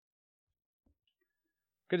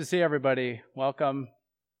Good to see everybody. Welcome.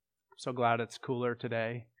 So glad it's cooler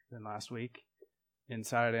today than last week,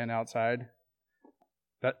 inside and outside.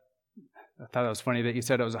 I thought it was funny that you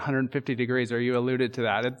said it was 150 degrees, or you alluded to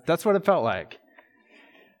that. That's what it felt like.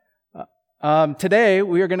 Today,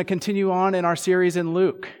 we are going to continue on in our series in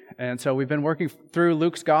Luke. And so we've been working through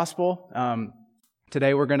Luke's gospel.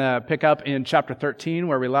 Today, we're going to pick up in chapter 13,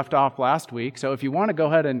 where we left off last week. So if you want to go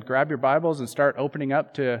ahead and grab your Bibles and start opening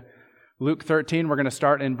up to Luke 13, we're going to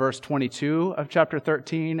start in verse 22 of chapter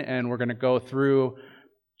 13, and we're going to go through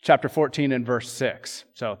chapter 14 and verse 6.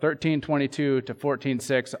 So 13:22 to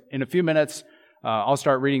 14:6. In a few minutes, I'll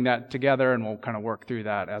start reading that together, and we'll kind of work through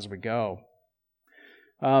that as we go.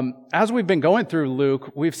 As we've been going through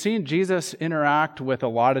Luke, we've seen Jesus interact with a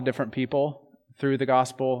lot of different people through the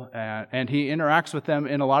gospel, and he interacts with them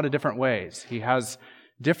in a lot of different ways. He has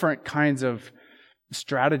different kinds of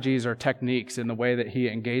strategies or techniques in the way that he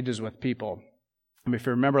engages with people. If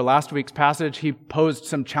you remember last week's passage, he posed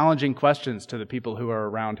some challenging questions to the people who are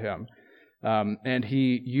around him. And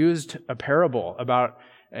he used a parable about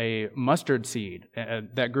a mustard seed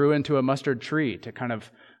that grew into a mustard tree to kind of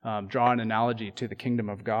draw an analogy to the kingdom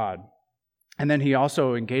of God. And then he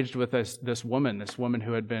also engaged with this woman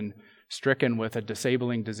who had been stricken with a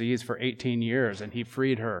disabling disease for 18 years, and he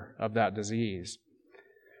freed her of that disease.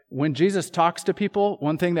 When Jesus talks to people,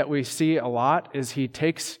 one thing that we see a lot is he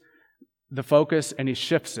takes the focus and he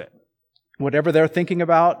shifts it. Whatever they're thinking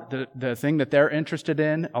about, the thing that they're interested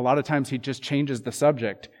in, a lot of times he just changes the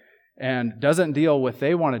subject and doesn't deal with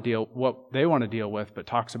what they want to deal with, but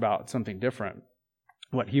talks about something different,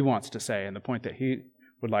 what he wants to say and the point that he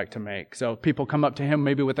would like to make. So people come up to him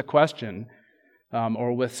maybe with a question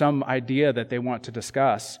or with some idea that they want to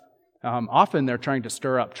discuss. Often they're trying to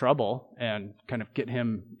stir up trouble and kind of get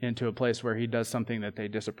him into a place where he does something that they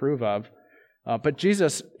disapprove of. But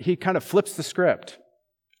Jesus, he kind of flips the script.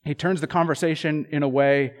 He turns the conversation in a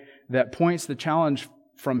way that points the challenge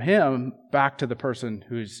from him back to the person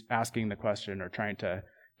who's asking the question or trying to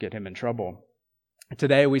get him in trouble.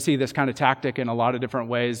 Today we see this kind of tactic in a lot of different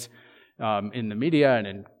ways in the media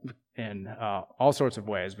and in all sorts of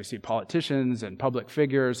ways. We see politicians and public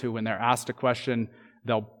figures who, when they're asked a question,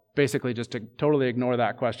 they'll basically just to totally ignore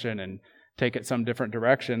that question and take it some different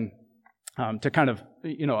direction to kind of,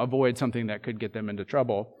 avoid something that could get them into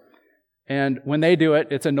trouble. And when they do it,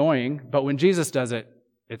 it's annoying. But when Jesus does it,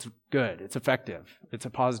 it's good. It's effective. It's a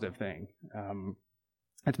positive thing.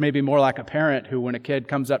 It's maybe more like a parent who, when a kid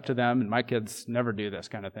comes up to them, and my kids never do this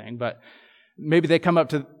kind of thing, but maybe they come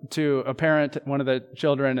up to a parent, one of the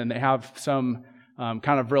children, and they have some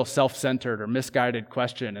kind of real self-centered or misguided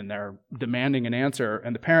question, and they're demanding an answer,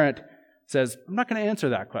 and the parent says, I'm not going to answer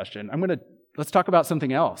that question. Let's talk about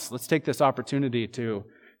something else. Let's take this opportunity to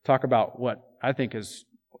talk about what I think is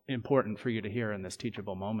important for you to hear in this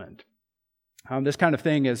teachable moment. This kind of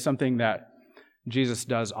thing is something that Jesus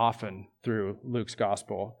does often through Luke's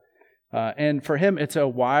gospel. And for him, it's a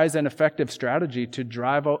wise and effective strategy to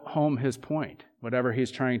drive home his point, whatever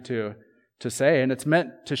he's trying to say. And it's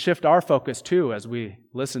meant to shift our focus too as we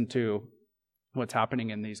listen to what's happening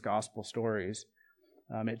in these gospel stories.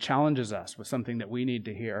 It challenges us with something that we need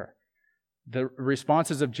to hear. The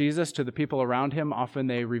responses of Jesus to the people around him, often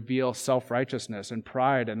they reveal self-righteousness and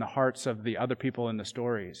pride in the hearts of the other people in the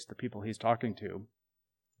stories, the people he's talking to.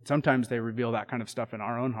 Sometimes they reveal that kind of stuff in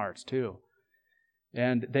our own hearts too.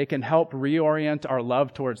 And they can help reorient our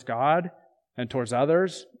love towards God and towards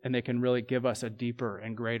others, and they can really give us a deeper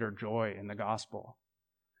and greater joy in the gospel.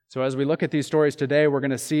 So as we look at these stories today, we're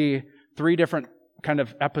going to see 3 different kind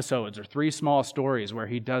of episodes or 3 small stories where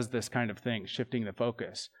he does this kind of thing, shifting the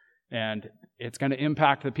focus. And it's going to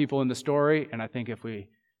impact the people in the story, and I think if we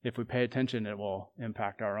pay attention, it will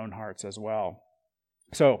impact our own hearts as well.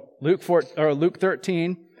 So Luke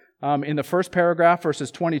 13, in the first paragraph,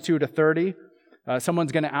 verses 22 to 30,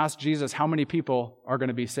 someone's going to ask Jesus how many people are going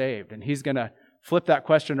to be saved. And he's going to flip that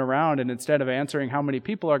question around, and instead of answering how many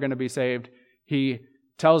people are going to be saved, he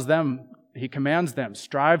commands them,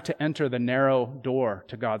 strive to enter the narrow door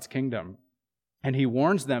to God's kingdom. And he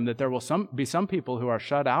warns them that there will be some people who are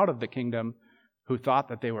shut out of the kingdom who thought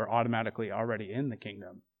that they were automatically already in the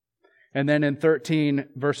kingdom. And then in 13,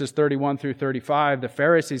 verses 31 through 35, the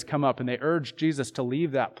Pharisees come up and they urge Jesus to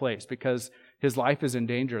leave that place because his life is in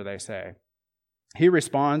danger, they say. He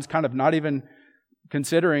responds, kind of not even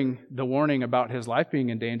considering the warning about his life being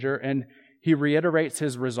in danger, and he reiterates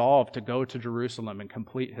his resolve to go to Jerusalem and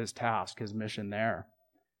complete his task, his mission there.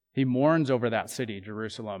 He mourns over that city,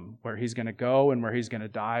 Jerusalem, where he's going to go and where he's going to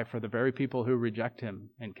die for the very people who reject him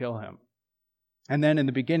and kill him. And then in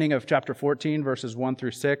the beginning of chapter 14, verses 1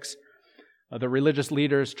 through 6, the religious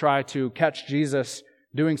leaders try to catch Jesus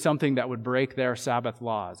doing something that would break their Sabbath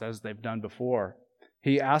laws, as they've done before.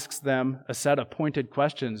 He asks them a set of pointed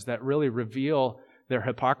questions that really reveal their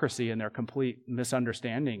hypocrisy and their complete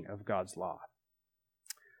misunderstanding of God's law.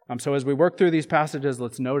 So as we work through these passages,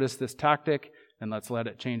 let's notice this tactic and let's let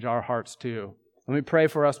it change our hearts too. Let me pray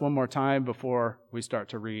for us one more time before we start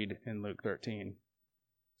to read in Luke 13.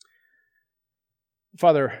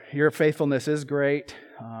 Father, your faithfulness is great.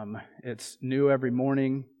 It's new every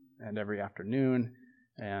morning and every afternoon.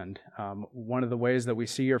 And one of the ways that we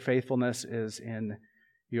see your faithfulness is in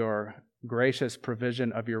your gracious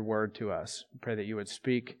provision of your word to us. I pray that you would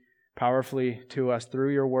speak powerfully to us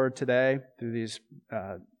through your word today, through these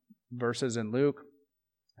verses in Luke,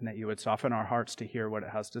 and that you would soften our hearts to hear what it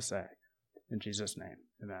has to say. In Jesus' name,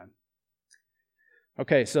 amen.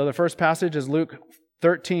 Okay, so the first passage is Luke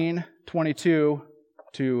 13, 22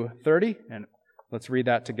 to 30, and let's read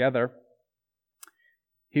that together.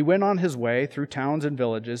 He went on his way through towns and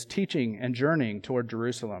villages, teaching and journeying toward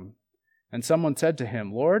Jerusalem. And someone said to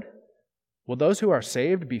him, "Lord, will those who are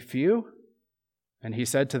saved be few?" And he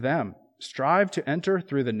said to them, "Strive to enter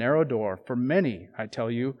through the narrow door, for many, I tell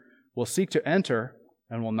you, will seek to enter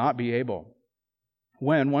and will not be able.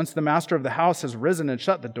 When once the master of the house has risen and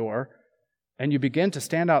shut the door, and you begin to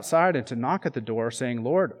stand outside and to knock at the door, saying,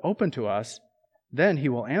 'Lord, open to us,' then he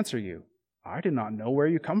will answer you, 'I did not know where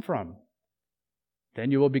you come from.' Then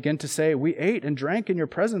you will begin to say, 'We ate and drank in your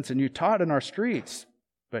presence, and you taught in our streets.'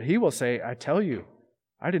 But he will say, 'I tell you,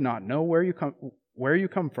 I did not know where you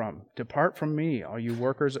come from. Depart from me, all you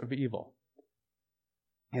workers of evil.'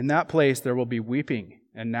 In that place there will be weeping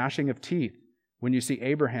and gnashing of teeth when you see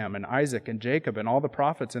Abraham and Isaac and Jacob and all the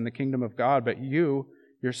prophets in the kingdom of God, but you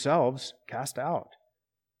yourselves cast out.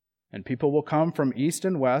 And people will come from east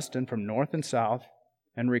and west and from north and south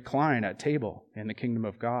and recline at table in the kingdom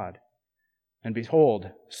of God. And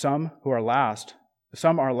behold, some are last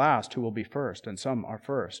who will be first, and some are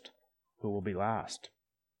first who will be last."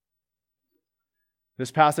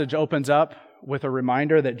 This passage opens up with a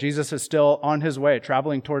reminder that Jesus is still on his way,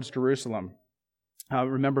 traveling towards Jerusalem.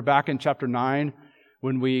 Remember back in chapter 9,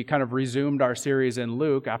 when we kind of resumed our series in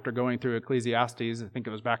Luke after going through Ecclesiastes, I think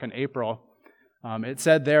it was back in April, it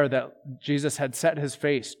said there that Jesus had set his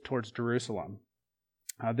face towards Jerusalem.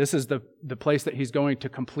 This is the place that he's going to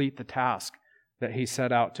complete the task that he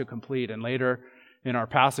set out to complete. And later in our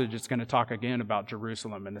passage, it's going to talk again about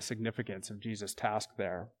Jerusalem and the significance of Jesus' task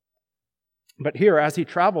there. But here, as he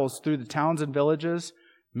travels through the towns and villages,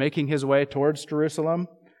 making his way towards Jerusalem,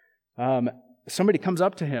 somebody comes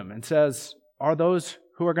up to him and says, "Are those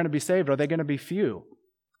who are going to be saved, are they going to be few?"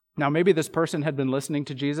 Now, maybe this person had been listening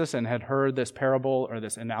to Jesus and had heard this parable or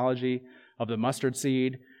this analogy of the mustard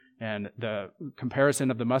seed and the comparison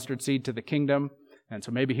of the mustard seed to the kingdom. And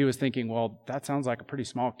so maybe he was thinking, well, that sounds like a pretty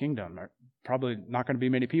small kingdom. There are probably not going to be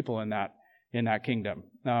many people in that kingdom.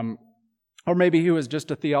 Or maybe he was just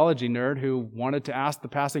a theology nerd who wanted to ask the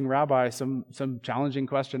passing rabbi some challenging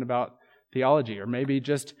question about theology. Or maybe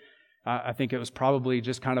just, I think it was probably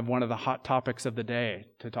just kind of one of the hot topics of the day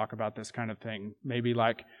to talk about this kind of thing. Maybe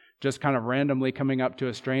like just kind of randomly coming up to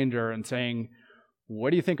a stranger and saying,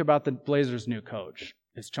 "What do you think about the Blazers' new coach?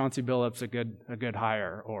 Is Chauncey Billups a good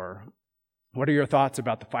hire?" Or, "What are your thoughts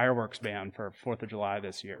about the fireworks ban for 4th of July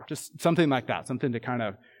this year?" Just something like that, something to kind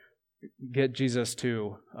of get Jesus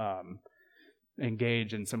to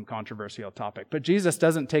engage in some controversial topic. But Jesus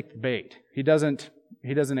doesn't take the bait. He doesn't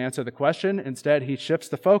answer the question. Instead, he shifts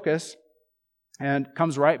the focus and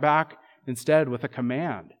comes right back instead with a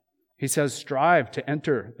command. He says, "Strive to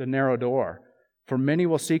enter the narrow door, for many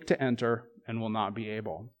will seek to enter and will not be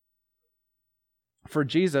able." For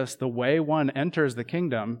Jesus, the way one enters the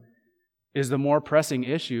kingdom is the more pressing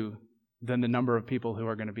issue than the number of people who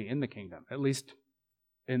are going to be in the kingdom, at least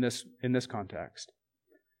in this context.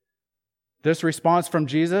 This response from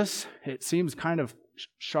Jesus, it seems kind of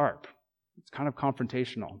sharp. It's kind of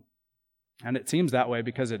confrontational. And it seems that way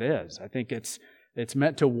because it is. I think it's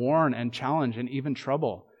meant to warn and challenge and even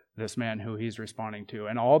trouble this man who he's responding to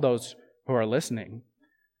and all those who are listening.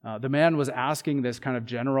 The man was asking this kind of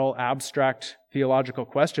general, abstract theological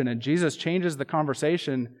question, and Jesus changes the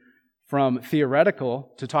conversation from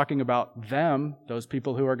theoretical to talking about them, those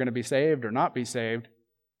people who are going to be saved or not be saved,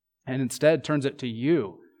 and instead turns it to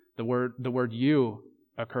you. The word "you"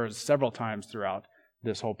 occurs several times throughout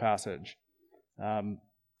this whole passage. And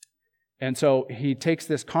so he takes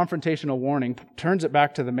this confrontational warning, turns it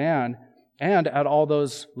back to the man and at all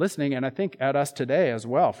those listening, and I think at us today as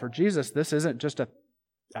well. For Jesus, this isn't just an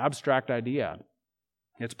abstract idea.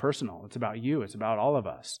 It's personal. It's about you. It's about all of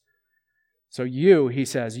us. So you, he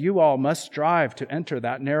says, you all must strive to enter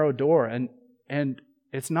that narrow door. And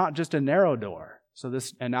it's not just a narrow door. So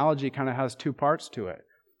this analogy kind of has two parts to it.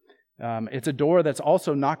 It's a door that's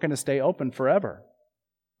also not going to stay open forever.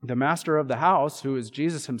 The master of the house, who is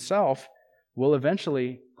Jesus himself, will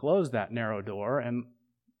eventually close that narrow door and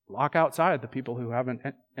lock outside the people who haven't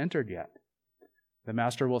entered yet. The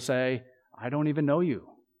master will say, I don't even know you.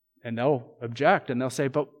 And they'll object and they'll say,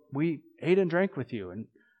 but we ate and drank with you and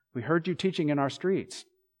we heard you teaching in our streets.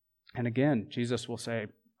 And again, Jesus will say,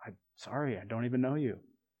 I'm sorry, I don't even know you.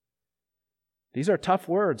 These are tough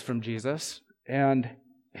words from Jesus, and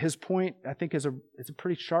his point, I think, is a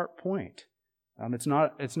pretty sharp point. It's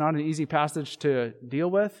not an easy passage to deal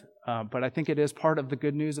with, but I think it is part of the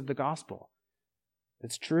good news of the gospel.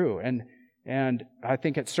 It's true, and I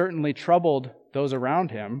think it certainly troubled those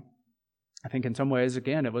around him. I think in some ways,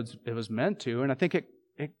 again, it was meant to, and I think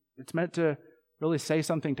it's meant to really say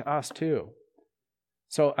something to us too.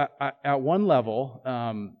 So at one level,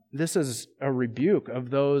 this is a rebuke of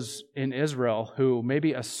those in Israel who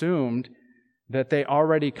maybe assumed that they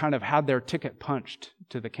already kind of had their ticket punched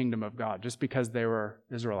to the kingdom of God just because they were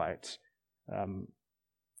Israelites.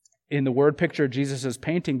 In the word picture Jesus is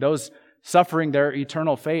painting, those suffering their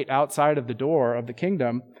eternal fate outside of the door of the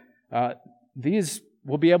kingdom, these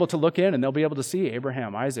will be able to look in and they'll be able to see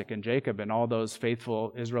Abraham, Isaac, and Jacob and all those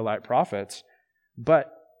faithful Israelite prophets.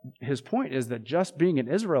 But his point is that just being an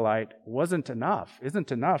Israelite isn't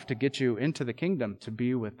enough to get you into the kingdom to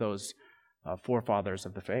be with those forefathers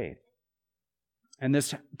of the faith. And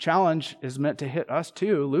this challenge is meant to hit us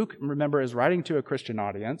too. Luke, remember, is writing to a Christian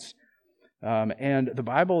audience, and the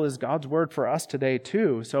Bible is God's word for us today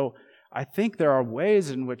too. So I think there are ways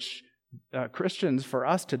in which Christians, for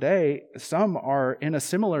us today, some are in a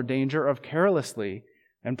similar danger of carelessly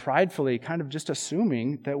and pridefully kind of just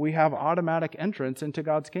assuming that we have automatic entrance into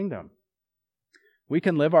God's kingdom. We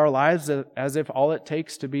can live our lives as if all it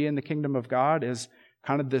takes to be in the kingdom of God is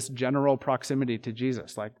kind of this general proximity to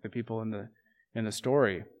Jesus, like the people in the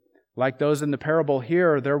story. Like those in the parable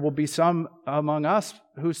here, there will be some among us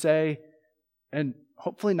who say, and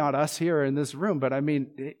hopefully not us here in this room, but I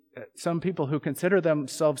mean, some people who consider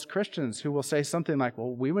themselves Christians who will say something like,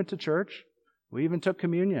 well, we went to church, we even took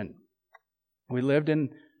communion. We lived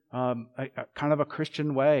in a kind of a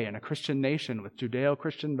Christian way, in a Christian nation with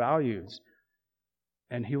Judeo-Christian values.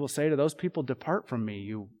 And he will say to those people, depart from me,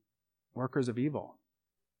 you workers of evil.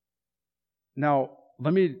 Now,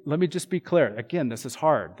 let me just be clear. Again, this is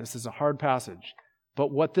hard. This is a hard passage.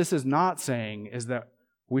 But what this is not saying is that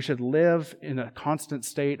we should live in a constant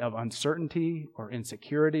state of uncertainty or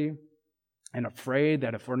insecurity and afraid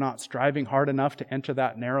that if we're not striving hard enough to enter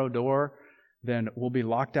that narrow door, then we'll be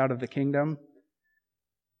locked out of the kingdom.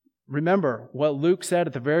 Remember what Luke said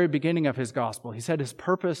at the very beginning of his gospel. He said his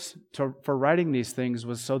purpose for writing these things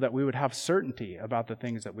was so that we would have certainty about the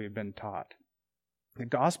things that we've been taught. The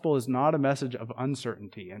gospel is not a message of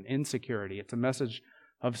uncertainty and insecurity. It's a message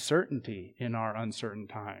of certainty in our uncertain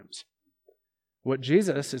times. What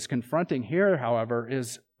Jesus is confronting here, however,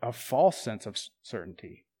 is a false sense of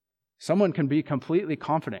certainty. Someone can be completely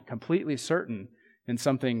confident, completely certain in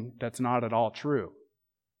something that's not at all true.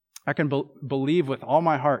 I can believe with all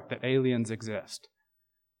my heart that aliens exist.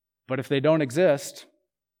 But if they don't exist,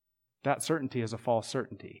 that certainty is a false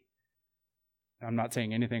certainty. I'm not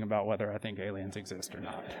saying anything about whether I think aliens exist or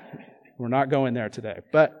not. We're not going there today.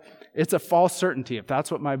 But it's a false certainty if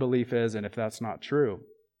that's what my belief is and if that's not true.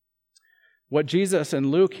 What Jesus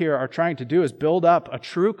and Luke here are trying to do is build up a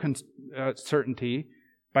true certainty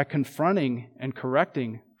by confronting and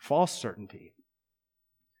correcting false certainty.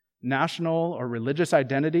 National or religious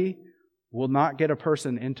identity will not get a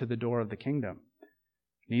person into the door of the kingdom.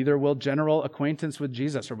 Neither will general acquaintance with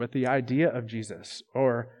Jesus or with the idea of Jesus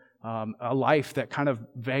or a life that kind of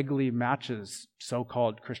vaguely matches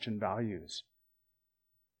so-called Christian values.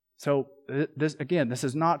 So this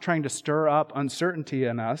is not trying to stir up uncertainty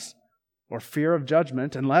in us or fear of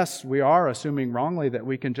judgment, unless we are assuming wrongly that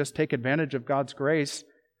we can just take advantage of God's grace,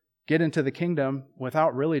 get into the kingdom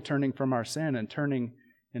without really turning from our sin and turning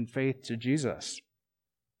in faith to Jesus.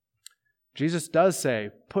 Jesus does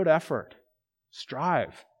say, put effort,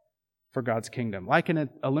 strive for God's kingdom. Like an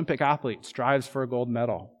Olympic athlete strives for a gold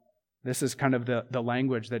medal. This is kind of the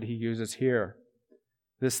language that he uses here.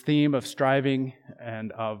 This theme of striving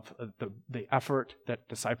and of the effort that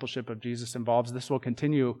discipleship of Jesus involves, this will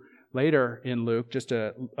continue later in Luke, just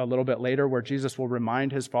a little bit later, where Jesus will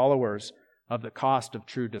remind his followers of the cost of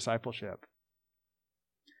true discipleship.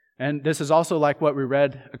 And this is also like what we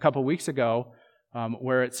read a couple weeks ago,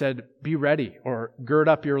 where it said, be ready, or gird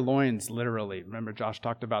up your loins, literally. Remember, Josh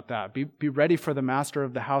talked about that. Be ready for the master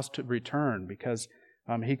of the house to return, because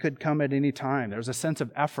he could come at any time. There's a sense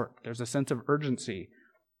of effort. There's a sense of urgency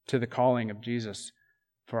to the calling of Jesus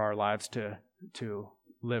for our lives to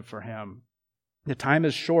live for him. The time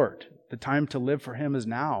is short. The time to live for him is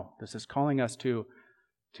now. This is calling us to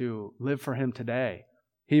live for him today.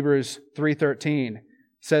 Hebrews 3:13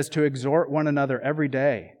 says to exhort one another every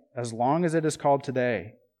day, as long as it is called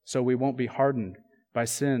today, so we won't be hardened by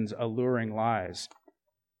sin's alluring lies.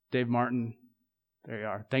 Dave Martin, there you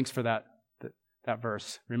are. Thanks for that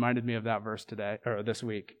verse. Reminded me of that verse today, or this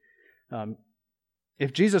week.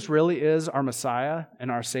 If Jesus really is our Messiah and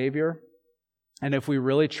our Savior, and if we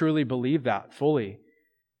really truly believe that fully,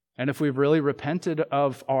 and if we've really repented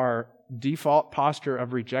of our default posture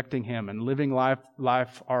of rejecting him and living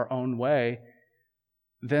life our own way,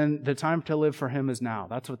 then the time to live for him is now.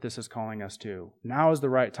 That's what this is calling us to. Now is the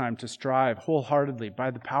right time to strive wholeheartedly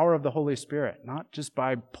by the power of the Holy Spirit, not just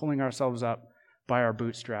by pulling ourselves up by our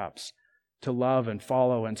bootstraps, to love and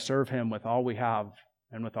follow and serve him with all we have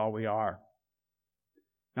and with all we are.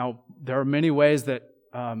 Now, there are many ways that,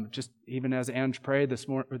 just even as Ange prayed this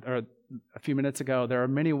morning or a few minutes ago, there are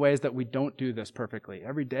many ways that we don't do this perfectly.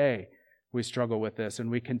 Every day we struggle with this,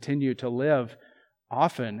 and we continue to live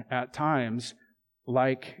often at times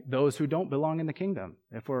like those who don't belong in the kingdom,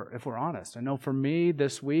 if we're honest. I know for me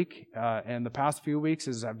this week and the past few weeks,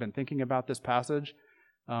 as I've been thinking about this passage,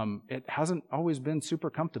 it hasn't always been super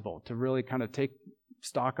comfortable to really kind of take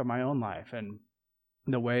stock of my own life and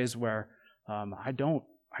the ways where I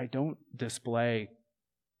don't display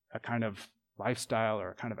a kind of lifestyle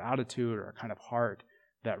or a kind of attitude or a kind of heart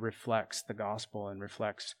that reflects the gospel and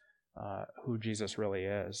reflects who Jesus really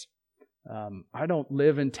is. I don't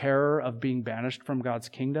live in terror of being banished from God's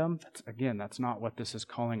kingdom. That's not what this is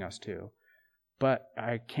calling us to. But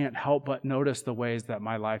I can't help but notice the ways that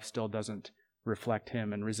my life still doesn't reflect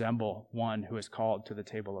him and resemble one who is called to the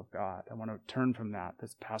table of God. I want to turn from that.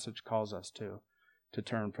 This passage calls us to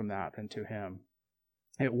turn from that and to him.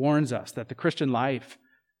 It warns us that the Christian life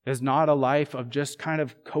is not a life of just kind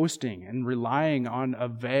of coasting and relying on a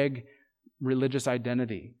vague religious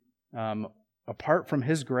identity. Apart from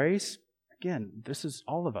his grace, again, this is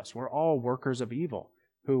all of us. We're all workers of evil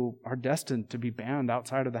who are destined to be banned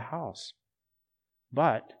outside of the house.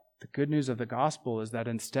 But the good news of the gospel is that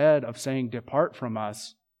instead of saying, "Depart from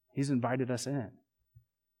us," he's invited us in.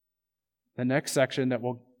 The next section that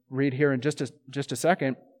we'll read here in just a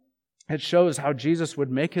second, it shows how Jesus would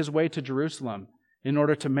make his way to Jerusalem in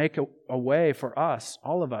order to make a way for us,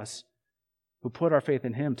 all of us, who put our faith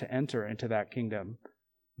in him to enter into that kingdom.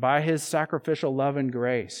 By his sacrificial love and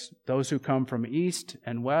grace, those who come from east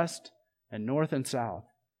and west and north and south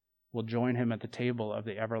will join him at the table of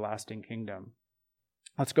the everlasting kingdom.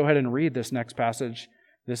 Let's go ahead and read this next passage.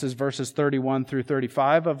 This is verses 31 through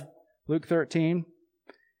 35 of Luke 13.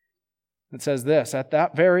 It says this, "At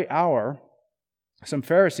that very hour, some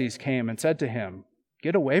Pharisees came and said to him,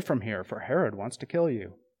 'Get away from here, for Herod wants to kill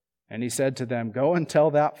you.' And he said to them, 'Go and tell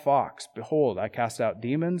that fox, behold, I cast out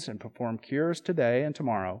demons and perform cures today and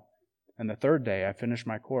tomorrow, and the third day I finish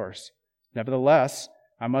my course. Nevertheless,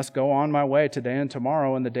 I must go on my way today and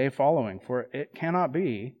tomorrow and the day following, for it cannot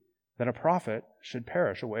be that a prophet should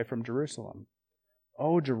perish away from Jerusalem.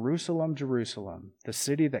 O Jerusalem, Jerusalem, the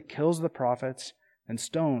city that kills the prophets and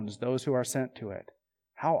stones those who are sent to it.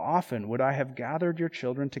 How often would I have gathered your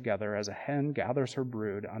children together as a hen gathers her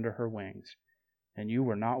brood under her wings, and you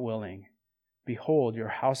were not willing. Behold, your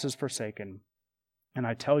house is forsaken. And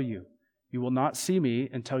I tell you, you will not see me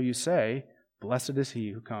until you say, Blessed is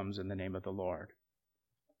he who comes in the name of the Lord.'"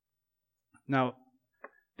 Now,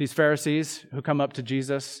 these Pharisees who come up to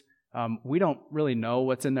Jesus, we don't really know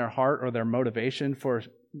what's in their heart or their motivation for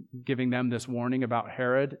giving them this warning about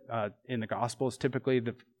Herod. In the Gospels, typically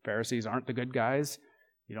the Pharisees aren't the good guys.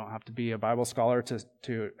 You don't have to be a Bible scholar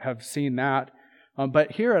to have seen that.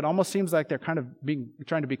 But here it almost seems like they're kind of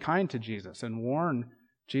trying to be kind to Jesus and warn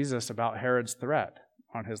Jesus about Herod's threat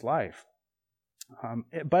on his life.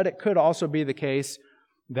 But it could also be the case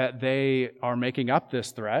that they are making up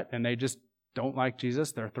this threat and they just don't like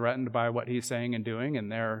Jesus. They're threatened by what he's saying and doing,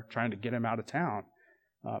 and they're trying to get him out of town.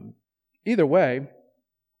 Either way,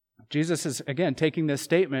 Jesus is, again, taking this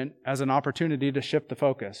statement as an opportunity to shift the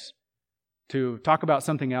focus, to talk about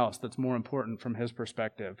something else that's more important from his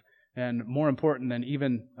perspective, and more important than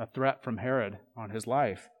even a threat from Herod on his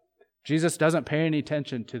life. Jesus doesn't pay any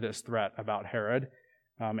attention to this threat about Herod,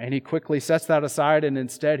 and he quickly sets that aside, and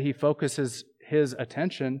instead he focuses his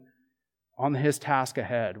attention on his task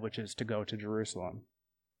ahead, which is to go to Jerusalem.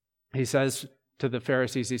 He says to the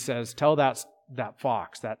Pharisees, he says, "Tell that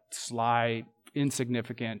fox, that sly,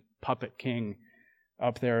 insignificant puppet king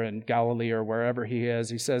up there in Galilee or wherever he is,"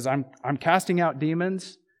 he says, I'm casting out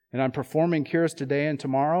demons and I'm performing cures today and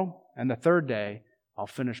tomorrow, and the third day I'll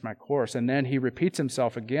finish my course. And then he repeats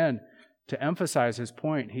himself again to emphasize his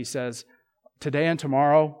point. He says, today and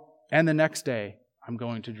tomorrow and the next day, I'm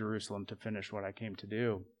going to Jerusalem to finish what I came to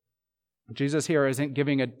do. Jesus here isn't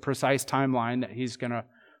giving a precise timeline that he's going to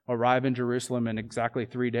arrive in Jerusalem in exactly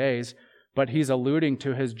 3 days, but he's alluding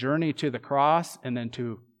to his journey to the cross and then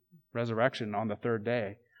to resurrection on the third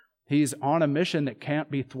day. He's on a mission that can't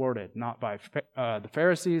be thwarted, not by the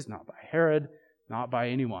Pharisees, not by Herod, not by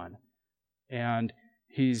anyone. And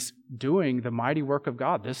he's doing the mighty work of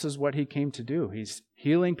God. This is what he came to do. He's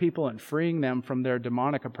healing people and freeing them from their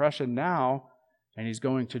demonic oppression now, and he's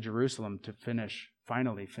going to Jerusalem to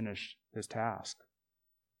finally finish his task.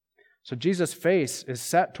 So Jesus' face is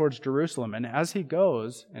set towards Jerusalem, and as he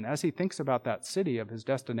goes, and as he thinks about that city of his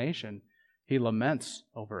destination, he laments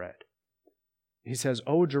over it. He says,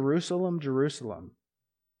 "Oh, Jerusalem, Jerusalem."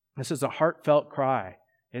 This is a heartfelt cry.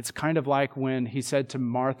 It's kind of like when he said to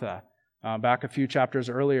Martha, back a few chapters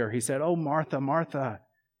earlier, he said, "Oh, Martha, Martha."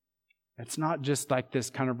 It's not just like this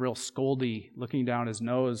kind of real scoldy, looking down his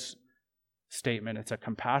nose statement. It's a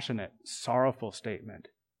compassionate, sorrowful statement.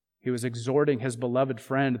 He was exhorting his beloved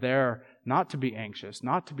friend there not to be anxious,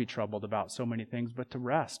 not to be troubled about so many things, but to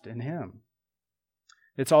rest in him.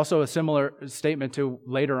 It's also a similar statement to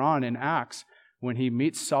later on in Acts when he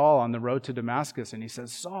meets Saul on the road to Damascus and he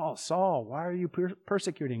says, "Saul, Saul, why are you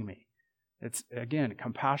persecuting me?" It's, again,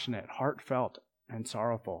 compassionate, heartfelt, and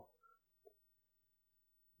sorrowful.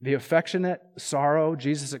 The affectionate sorrow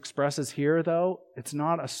Jesus expresses here, though, it's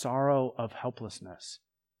not a sorrow of helplessness.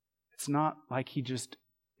 It's not like he just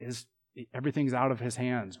everything's out of his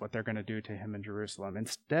hands, what they're going to do to him in Jerusalem.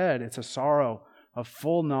 Instead, it's a sorrow of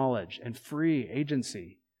full knowledge and free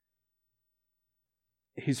agency.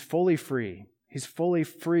 He's fully free. He's fully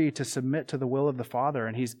free to submit to the will of the Father,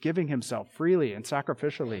 and he's giving himself freely and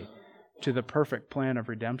sacrificially to the perfect plan of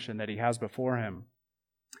redemption that he has before him.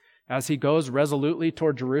 As he goes resolutely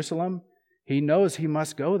toward Jerusalem, he knows he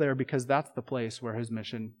must go there because that's the place where his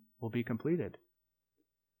mission will be completed.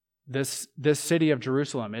 This city of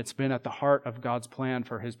Jerusalem, it's been at the heart of God's plan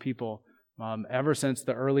for his people ever since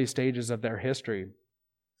the early stages of their history.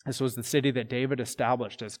 This was the city that David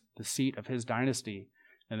established as the seat of his dynasty.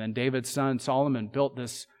 And then David's son Solomon built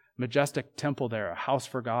this majestic temple there, a house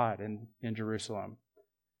for God in Jerusalem.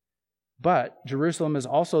 But Jerusalem is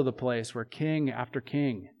also the place where king after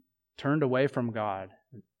king turned away from God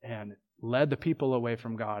and led the people away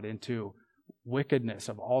from God into wickedness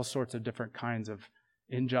of all sorts of different kinds of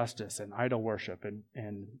injustice and idol worship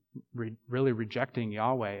and really rejecting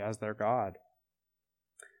Yahweh as their God.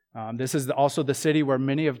 This is also the city where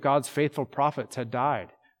many of God's faithful prophets had died.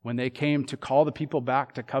 When they came to call the people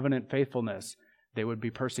back to covenant faithfulness, they would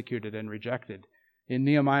be persecuted and rejected. In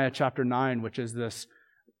Nehemiah chapter 9, which is this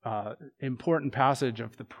important passage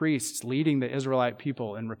of the priests leading the Israelite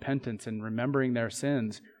people in repentance and remembering their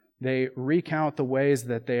sins, they recount the ways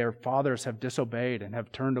that their fathers have disobeyed and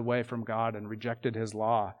have turned away from God and rejected his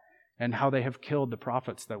law, and how they have killed the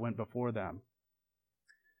prophets that went before them.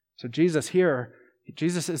 So Jesus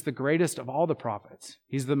is the greatest of all the prophets.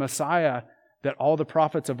 He's the Messiah that all the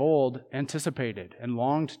prophets of old anticipated and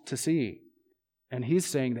longed to see. And he's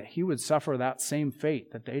saying that he would suffer that same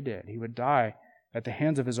fate that they did. He would die at the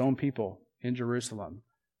hands of his own people in Jerusalem.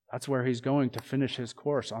 That's where he's going to finish his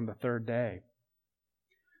course on the third day.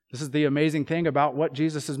 This is the amazing thing about what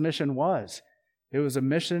Jesus' mission was. It was a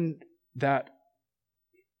mission that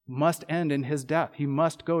must end in his death. He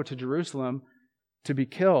must go to Jerusalem to be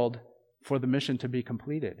killed for the mission to be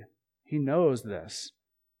completed. He knows this.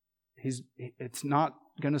 It's not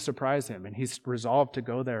going to surprise him, and he's resolved to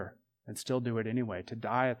go there and still do it anyway, to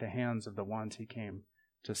die at the hands of the ones he came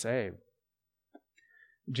to save.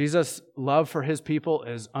 Jesus' love for his people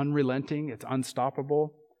is unrelenting, it's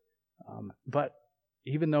unstoppable, but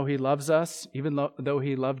even though he loves us, even though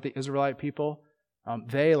he loved the Israelite people,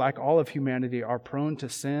 they, like all of humanity, are prone to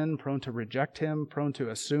sin, prone to reject him, prone to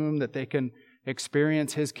assume that they can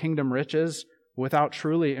experience his kingdom riches without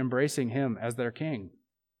truly embracing him as their king.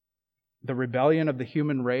 The rebellion of the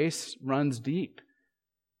human race runs deep,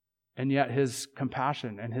 and yet his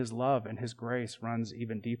compassion and his love and his grace runs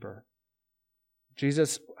even deeper.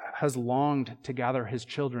 Jesus has longed to gather his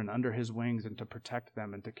children under his wings and to protect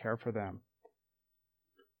them and to care for them.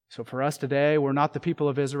 So for us today, we're not the people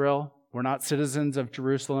of Israel. We're not citizens of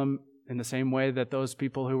Jerusalem in the same way that those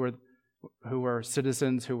people who were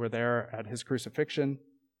citizens who were there at his crucifixion.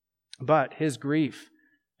 But his grief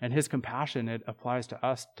and his compassion, it applies to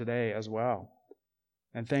us today as well.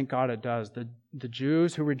 And thank God it does. The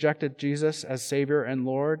Jews who rejected Jesus as Savior and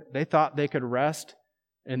Lord, they thought they could rest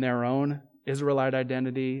in their own Israelite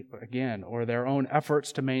identity again, or their own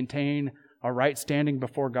efforts to maintain our right standing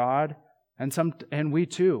before God. And we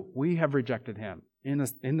too, we have rejected him in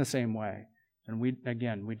the same way. And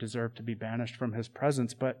we deserve to be banished from his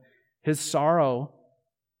presence. But his sorrow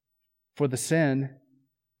for the sin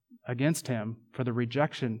against him, for the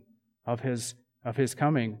rejection of his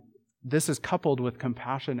coming, this is coupled with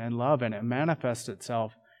compassion and love, and it manifests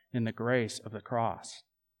itself in the grace of the cross,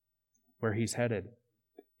 where he's headed.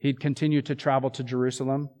 He'd continue to travel to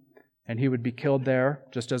Jerusalem, and he would be killed there,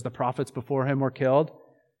 just as the prophets before him were killed.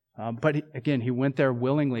 But he went there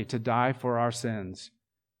willingly to die for our sins.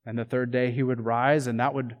 And the third day he would rise, and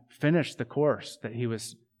that would finish the course that he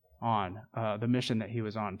was on, the mission that he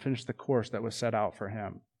was on, finish the course that was set out for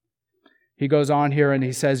him. He goes on here and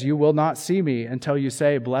he says, "You will not see me until you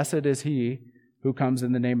say, 'Blessed is he who comes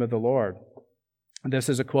in the name of the Lord.'" This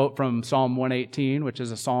is a quote from Psalm 118, which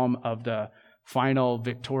is a psalm of the final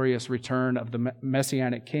victorious return of the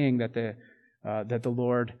Messianic King that the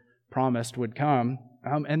Lord promised would come.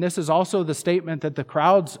 And this is also the statement that the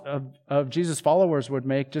crowds of Jesus' followers would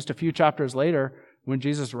make just a few chapters later when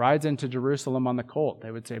Jesus rides into Jerusalem on the colt. They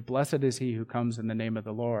would say, "Blessed is he who comes in the name of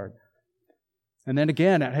the Lord." And then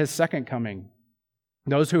again, at his second coming,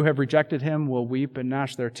 those who have rejected him will weep and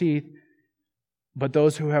gnash their teeth, but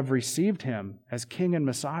those who have received him as King and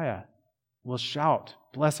Messiah will shout,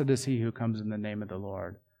 "Blessed is he who comes in the name of the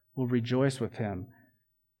Lord," will rejoice with him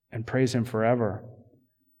and praise him forever.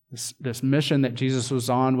 This mission that Jesus was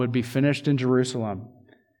on would be finished in Jerusalem,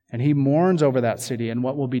 and he mourns over that city and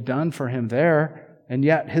what will be done for him there, and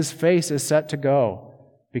yet his face is set to go,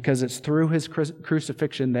 because it's through his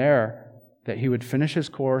crucifixion there that he would finish his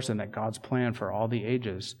course and that God's plan for all the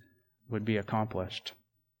ages would be accomplished.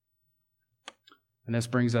 And this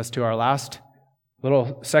brings us to our last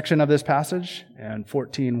little section of this passage, and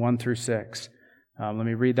 14, 1 through 6. Let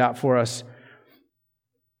me read that for us.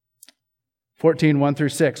 14, 1 through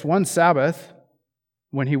 6. One Sabbath,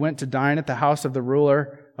 when he went to dine at the house of the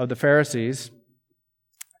ruler of the Pharisees,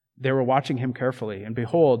 they were watching him carefully. And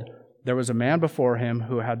behold, there was a man before him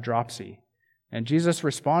who had dropsy. And Jesus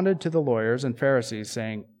responded to the lawyers and Pharisees,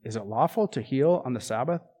 saying, "Is it lawful to heal on the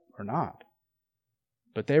Sabbath or not?"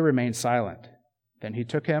 But they remained silent. Then he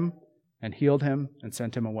took him and healed him and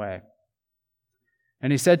sent him away.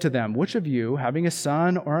 And he said to them, "Which of you, having a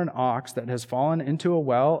son or an ox that has fallen into a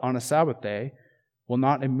well on a Sabbath day, will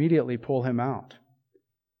not immediately pull him out?"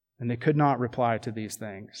 And they could not reply to these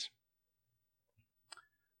things.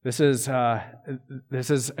 This is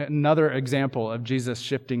another example of Jesus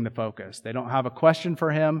shifting the focus. They don't have a question for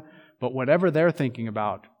him, but whatever they're thinking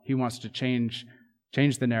about, he wants to change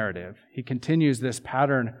the narrative. He continues this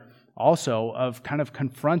pattern also of kind of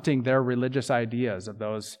confronting their religious ideas of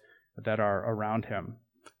those that are around him.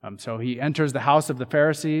 So he enters the house of the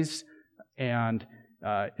Pharisees, and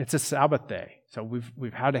it's a Sabbath day. So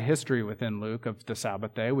we've had a history within Luke of the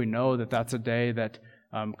Sabbath day. We know that that's a day that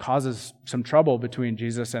causes some trouble between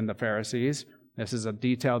Jesus and the Pharisees. This is a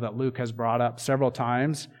detail that Luke has brought up several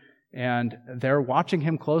times, and they're watching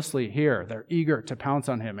him closely here. They're eager to pounce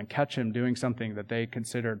on him and catch him doing something that they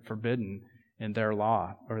considered forbidden in their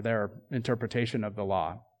law or their interpretation of the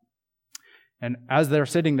law. And as they're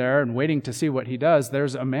sitting there and waiting to see what he does,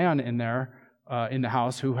 there's a man in there in the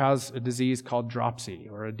house who has a disease called dropsy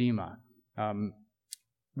or edema.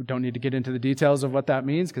 We don't need to get into the details of what that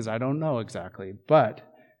means because I don't know exactly. But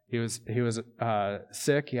he was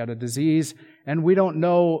sick. He had a disease, and we don't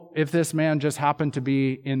know if this man just happened to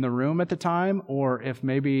be in the room at the time, or if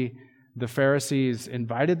maybe the Pharisees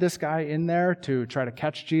invited this guy in there to try to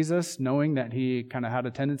catch Jesus, knowing that he kind of had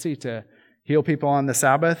a tendency to heal people on the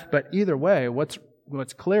Sabbath. But either way, what's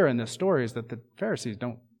clear in this story is that the Pharisees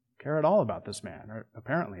don't care at all about this man, or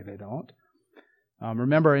apparently they don't.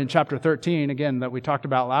 Remember in chapter 13, again, that we talked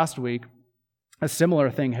about last week, a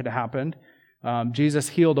similar thing had happened. Jesus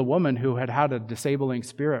healed a woman who had had a disabling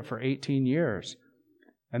spirit for 18 years.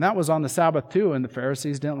 And that was on the Sabbath too, and the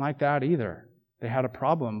Pharisees didn't like that either. They had a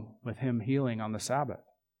problem with him healing on the Sabbath.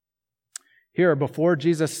 Here, before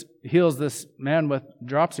Jesus heals this man with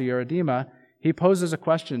dropsy or edema, he poses a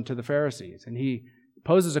question to the Pharisees, and he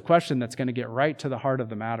poses a question that's going to get right to the heart of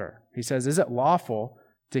the matter. He says, "Is it lawful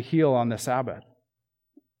to heal on the Sabbath?"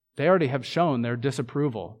 They already have shown their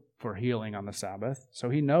disapproval for healing on the Sabbath, so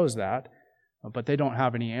he knows that, but they don't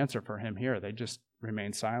have any answer for him here. They just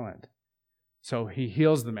remain silent. So he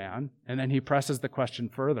heals the man, and then he presses the question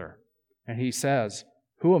further, and he says,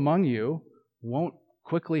 "Who among you won't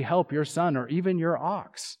quickly help your son or even your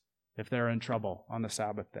ox if they're in trouble on the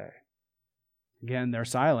Sabbath day?" Again, their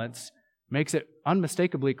silence makes it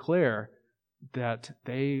unmistakably clear that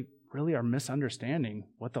they really are misunderstanding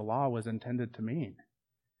what the law was intended to mean.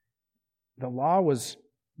 The law was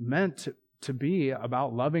meant to be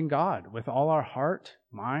about loving God with all our heart,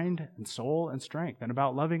 mind, and soul and strength, and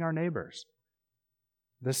about loving our neighbors.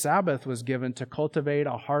 The Sabbath was given to cultivate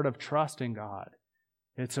a heart of trust in God.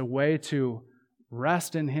 It's a way to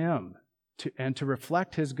rest in Him and to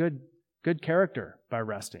reflect His good character by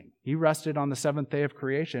resting. He rested on the seventh day of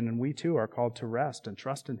creation, and we too are called to rest and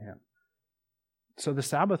trust in Him. So the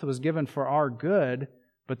Sabbath was given for our good,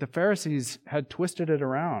 but the Pharisees had twisted it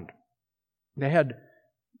around. They had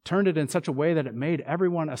turned it in such a way that it made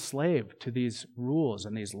everyone a slave to these rules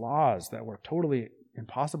and these laws that were totally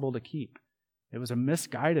impossible to keep. It was a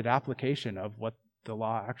misguided application of what the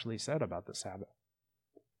law actually said about the Sabbath.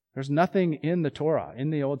 There's nothing in the Torah, in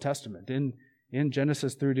the Old Testament, in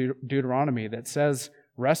Genesis through Deuteronomy that says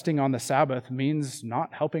resting on the Sabbath means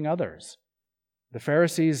not helping others. The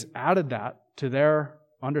Pharisees added that to their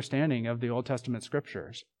understanding of the Old Testament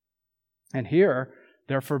scriptures. And here,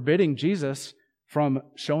 they're forbidding Jesus from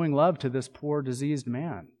showing love to this poor, diseased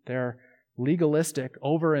man. Their legalistic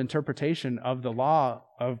over-interpretation of the law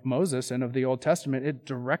of Moses and of the Old Testament, it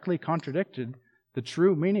directly contradicted the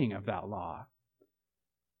true meaning of that law.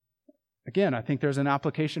 Again, I think there's an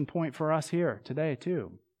application point for us here today,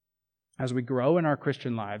 too. As we grow in our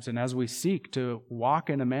Christian lives and as we seek to walk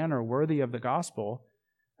in a manner worthy of the gospel,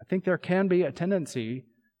 I think there can be a tendency,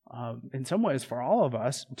 in some ways for all of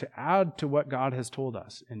us, to add to what God has told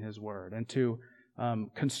us in His Word and to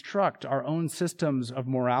construct our own systems of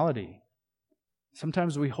morality.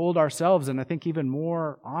 Sometimes we hold ourselves, and I think even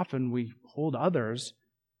more often we hold others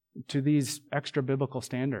to these extra biblical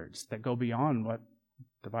standards that go beyond what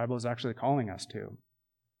the Bible is actually calling us to.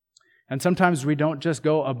 And sometimes we don't just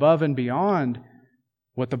go above and beyond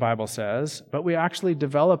what the Bible says, but we actually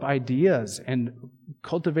develop ideas and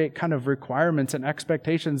cultivate kind of requirements and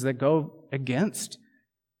expectations that go against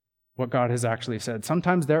what God has actually said.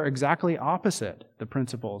 Sometimes they're exactly opposite the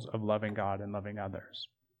principles of loving God and loving others.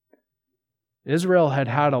 Israel had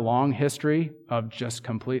had a long history of just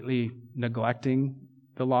completely neglecting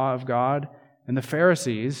the law of God, and the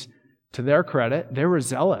Pharisees, to their credit, they were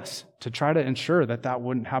zealous to try to ensure that that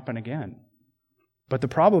wouldn't happen again. But the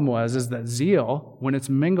problem is that zeal, when it's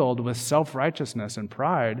mingled with self-righteousness and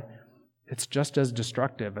pride, it's just as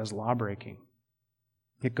destructive as lawbreaking.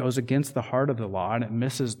 It goes against the heart of the law, and it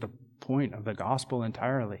misses the point of the gospel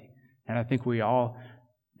entirely. And I think we all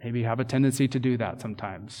maybe have a tendency to do that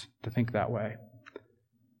sometimes, to think that way.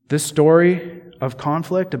 This story of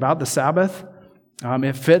conflict about the Sabbath,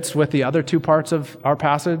 it fits with the other two parts of our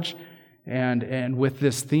passage, and with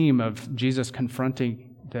this theme of Jesus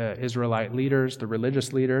confronting the Israelite leaders, the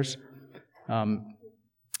religious leaders.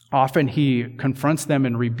 Often He confronts them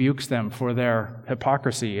and rebukes them for their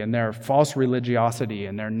hypocrisy and their false religiosity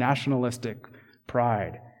and their nationalistic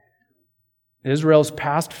pride. Israel's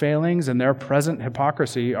past failings and their present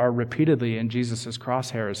hypocrisy are repeatedly in Jesus'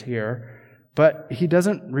 crosshairs here, but He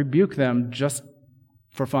doesn't rebuke them just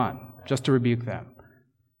for fun, just to rebuke them.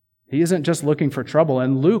 He isn't just looking for trouble,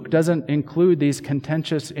 and Luke doesn't include these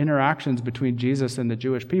contentious interactions between Jesus and the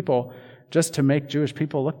Jewish people just to make Jewish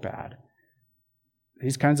people look bad.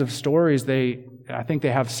 These kinds of stories, I think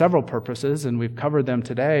they have several purposes, and we've covered them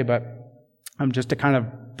today, but just to kind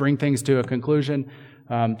of bring things to a conclusion,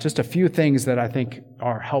 just a few things that I think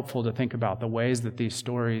are helpful to think about, the ways that these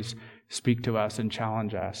stories speak to us and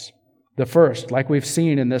challenge us. The first, like we've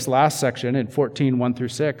seen in this last section in 14, 1 through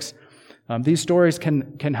 6, these stories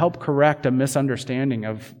can help correct a misunderstanding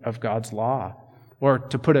of God's law. Or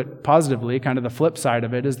to put it positively, kind of the flip side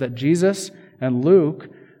of it is that Jesus and Luke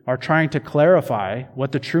are trying to clarify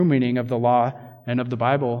what the true meaning of the law and of the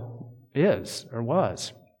Bible is or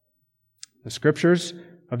was. The scriptures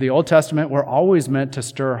of the Old Testament were always meant to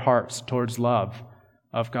stir hearts towards love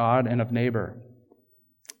of God and of neighbor.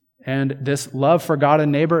 And this love for God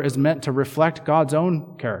and neighbor is meant to reflect God's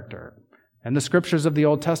own character. And the scriptures of the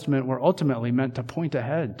Old Testament were ultimately meant to point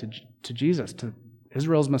ahead to Jesus, to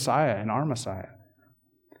Israel's Messiah and our Messiah.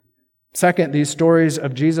 Second, these stories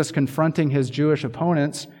of Jesus confronting His Jewish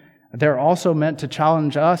opponents, they're also meant to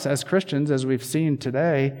challenge us as Christians, as we've seen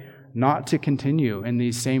today, not to continue in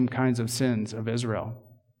these same kinds of sins of Israel.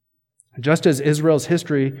 Just as Israel's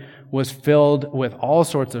history was filled with all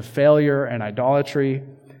sorts of failure and idolatry,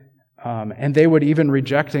 and they would even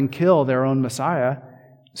reject and kill their own Messiah,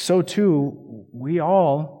 so too, we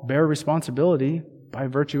all bear responsibility by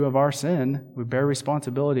virtue of our sin. We bear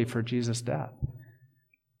responsibility for Jesus' death.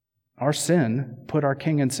 Our sin put our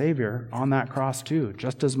King and Savior on that cross too,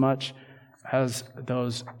 just as much as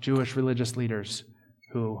those Jewish religious leaders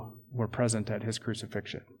who were present at His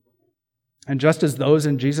crucifixion. And just as those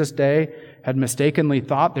in Jesus' day had mistakenly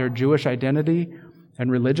thought their Jewish identity and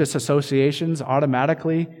religious associations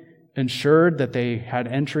automatically ensured that they had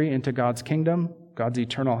entry into God's kingdom, God's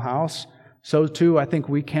eternal house, so too I think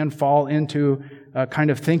we can fall into a kind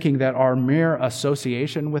of thinking that our mere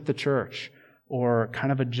association with the church or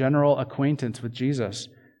kind of a general acquaintance with Jesus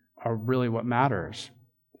are really what matters.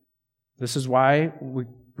 This is why we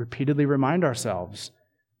repeatedly remind ourselves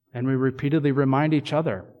and we repeatedly remind each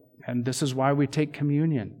other. And this is why we take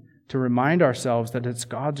communion, to remind ourselves that it's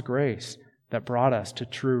God's grace that brought us to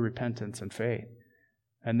true repentance and faith.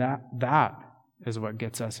 And that is what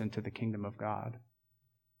gets us into the kingdom of God.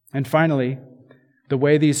 And finally, the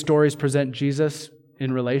way these stories present Jesus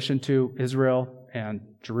in relation to Israel and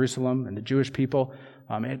Jerusalem and the Jewish people,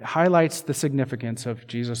 it highlights the significance of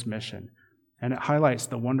Jesus' mission. And it highlights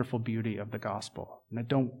the wonderful beauty of the gospel. And I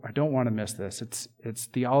don't want to miss this. It's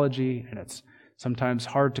theology, and it's sometimes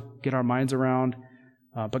hard to get our minds around.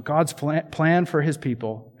 But God's plan for his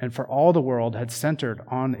people and for all the world had centered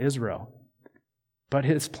on Israel. But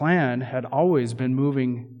his plan had always been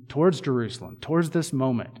moving towards Jerusalem, towards this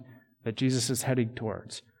moment that Jesus is heading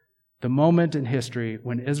towards. The moment in history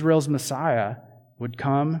when Israel's Messiah would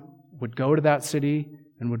come, would go to that city,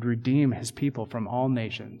 and would redeem his people from all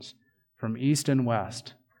nations, from east and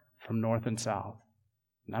west, from north and south.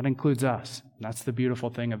 And that includes us. And that's the beautiful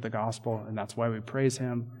thing of the gospel, and that's why we praise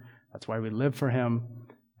him. That's why we live for him,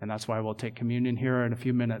 and that's why we'll take communion here in a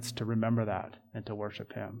few minutes to remember that and to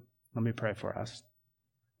worship him. Let me pray for us.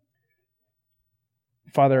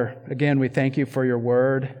 Father, again, we thank you for your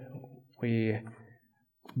word. We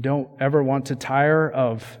don't ever want to tire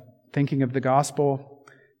of thinking of the gospel,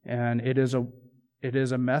 and it is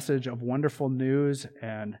a message of wonderful news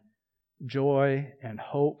and joy and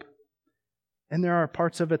hope. And there are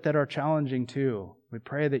parts of it that are challenging too. We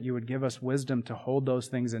pray that you would give us wisdom to hold those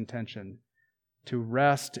things in tension, to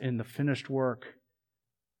rest in the finished work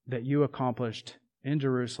that you accomplished in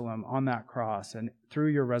Jerusalem on that cross and through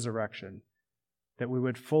your resurrection, that we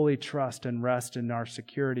would fully trust and rest in our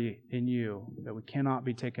security in you, that we cannot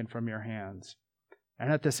be taken from your hands.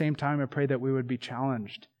 And at the same time, I pray that we would be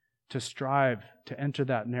challenged to strive to enter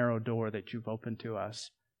that narrow door that you've opened to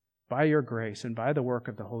us. By your grace and by the work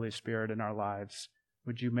of the Holy Spirit in our lives,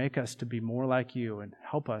 would you make us to be more like you and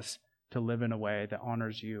help us to live in a way that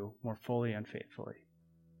honors you more fully and faithfully.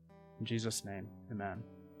 In Jesus' name, amen.